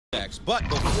next. But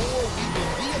before we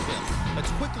reveal him, let's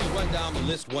quickly run down the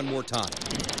list one more time.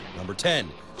 Number 10,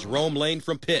 Jerome Lane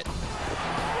from Pitt.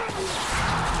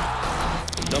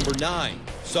 Number 9,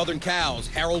 Southern Cal's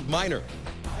Harold Miner.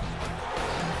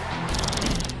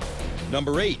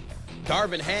 Number 8,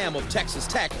 Darvin Ham of Texas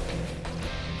Tech.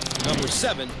 Number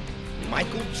 7,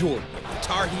 Michael Jordan,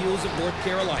 Tar Heels of North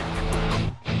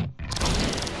Carolina.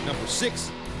 Number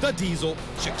 6, the Diesel,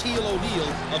 Shaquille O'Neal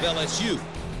of LSU.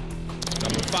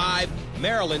 Number 5,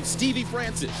 Maryland, Stevie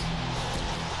Francis.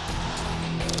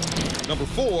 Number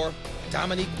 4,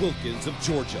 Dominique Wilkins of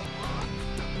Georgia.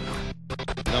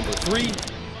 Number 3,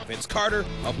 Vince Carter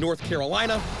of North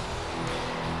Carolina.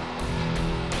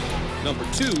 Number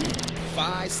 2,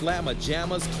 Phi Slamma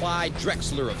Jamma's Clyde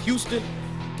Drexler of Houston.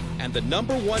 And the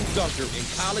number 1 dunker in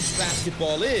college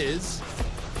basketball is...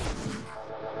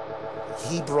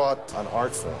 He brought an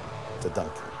art form to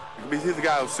dunking. He's a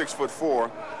guy who's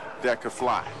 6'4" that could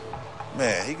fly.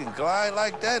 Man, he can glide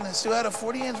like that and still had a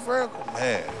 40-inch vertical.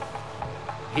 Man.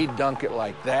 He'd dunk it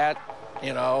like that,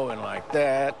 you know, and like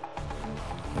that.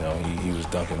 You know, he was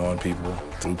dunking on people,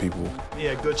 through people. He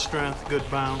had good strength, good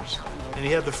bounce, and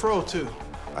he had the throw, too.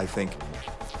 I think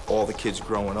all the kids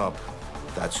growing up,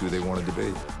 that's who they wanted to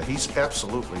be. He's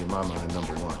absolutely, in my mind,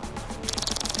 number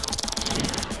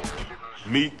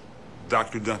 1. Meet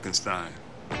Dr. Dunkenstein.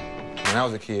 When I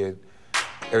was a kid,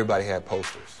 everybody had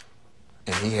posters.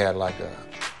 And he had like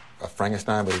a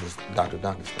Frankenstein, but it was Dr.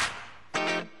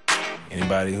 Dunkenstein.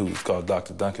 Anybody who was called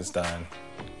Dr. Dunkenstein,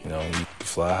 you know, he could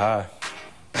fly high.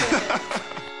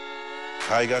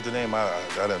 How he got the name, I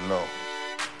didn't know.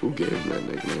 Who gave him that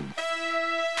nickname?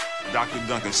 Dr.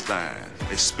 Dunkenstein,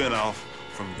 a spinoff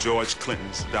from George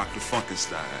Clinton's Dr.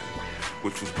 Funkenstein,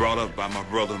 which was brought up by my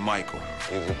brother Michael.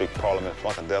 He was a big Parliament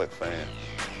Funkadelic fan.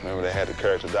 Remember they had the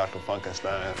character Dr.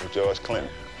 Funkenstein with George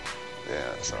Clinton?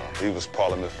 Yeah, so he was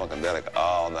Parliament Funkadelic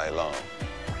all night long.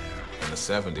 In the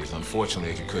 70s,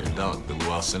 unfortunately, if you couldn't dunk, the Lou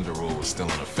Alcindor rule was still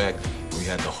in effect. We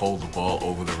had to hold the ball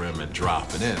over the rim and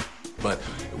drop it in. But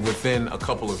within a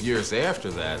couple of years after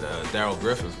that, Darrell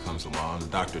Griffith comes along,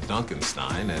 Dr.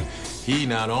 Dunkenstein, and he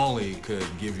not only could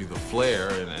give you the flair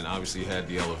and obviously had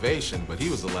the elevation, but he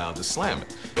was allowed to slam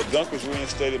it. The dunk was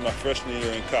reinstated my freshman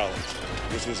year in college,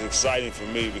 which was exciting for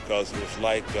me because it was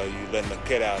like you letting the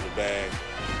cat out of the bag.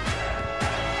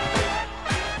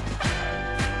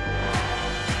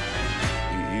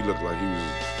 He looked like he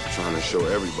was trying to show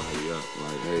everybody up.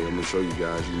 Like, hey, I'm gonna show you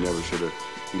guys, you never should have,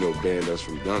 banned us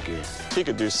from dunking. He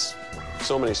could do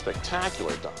so many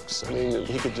spectacular dunks. I mean,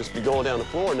 he could just be going down the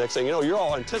floor, next thing you know, you're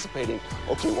all anticipating,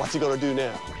 okay, what's he gonna do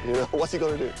now? You know, what's he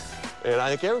gonna do? And I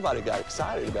think everybody got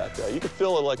excited about that. You could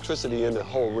feel electricity in the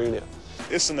whole arena.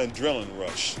 It's an adrenaline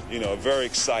rush, very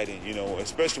exciting,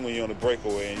 especially when you're on a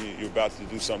breakaway and you're about to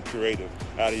do something creative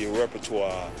out of your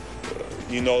repertoire.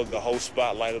 The whole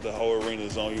spotlight of the whole arena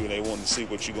is on you and they want to see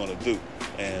what you're going to do.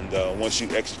 And once you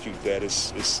execute that,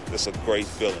 it's a great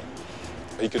feeling.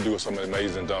 He could do some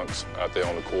amazing dunks out there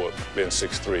on the court, being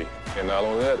 6'3". And not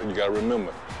only that, you got to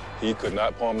remember, he could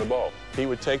not palm the ball. He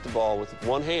would take the ball with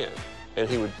one hand and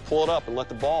he would pull it up and let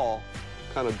the ball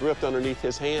kind of drift underneath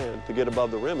his hand to get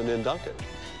above the rim and then dunk it.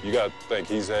 You got to think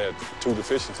he's had 2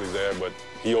 deficiencies there, but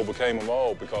he overcame them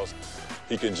all because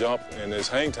he can jump in his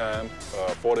hang time,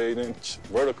 48-inch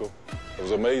vertical. It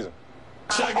was amazing.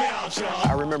 Check it out, y'all.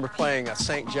 I remember playing at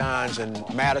St. John's in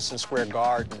Madison Square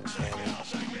Garden, and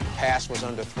the pass was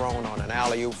underthrown on an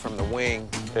alley-oop from the wing.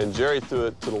 And Jerry threw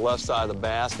it to the left side of the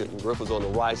basket, and Griff was on the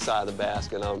right side of the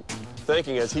basket. And I'm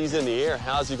thinking, as he's in the air,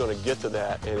 how's he going to get to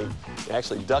that? And he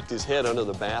actually ducked his head under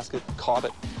the basket, caught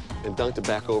it, and dunked it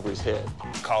back over his head.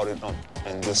 Caught it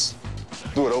and just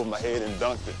threw it over my head and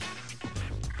dunked it.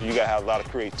 You got to have a lot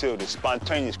of creativity,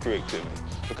 spontaneous creativity,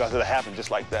 because it'll happen just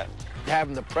like that.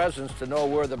 Having the presence to know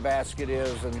where the basket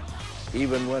is, and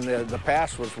even when the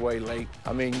pass was way late,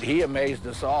 I mean, he amazed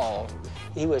us all.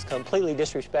 He was completely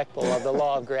disrespectful of the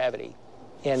law of gravity,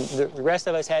 and the rest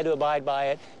of us had to abide by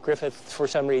it. Griffith, for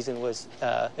some reason, was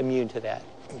immune to that.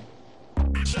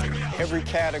 Every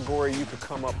category you could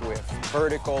come up with,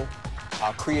 vertical,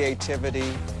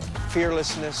 creativity,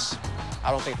 fearlessness, I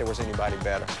don't think there was anybody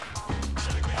better.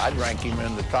 I'd rank him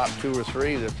in the top 2 or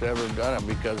 3 that's ever done it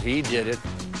because he did it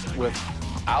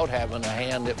without having a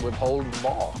hand that would hold the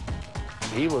ball.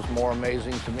 He was more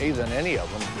amazing to me than any of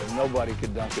them. Nobody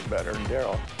could dunk it better than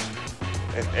Darrell.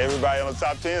 And everybody on the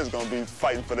top 10 is going to be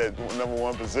fighting for that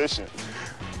 #1 position.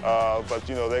 But,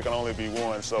 there can only be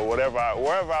one. So wherever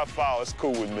I fall, it's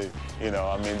cool with me.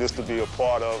 Just to be a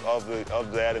part of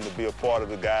that and to be a part of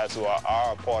the guys who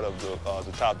are a part of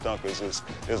the top dunkers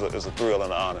is a thrill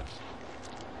and an honor.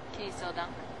 Can you still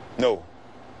dunk? No,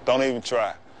 don't even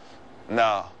try.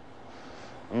 No.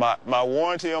 My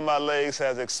warranty on my legs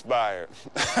has expired.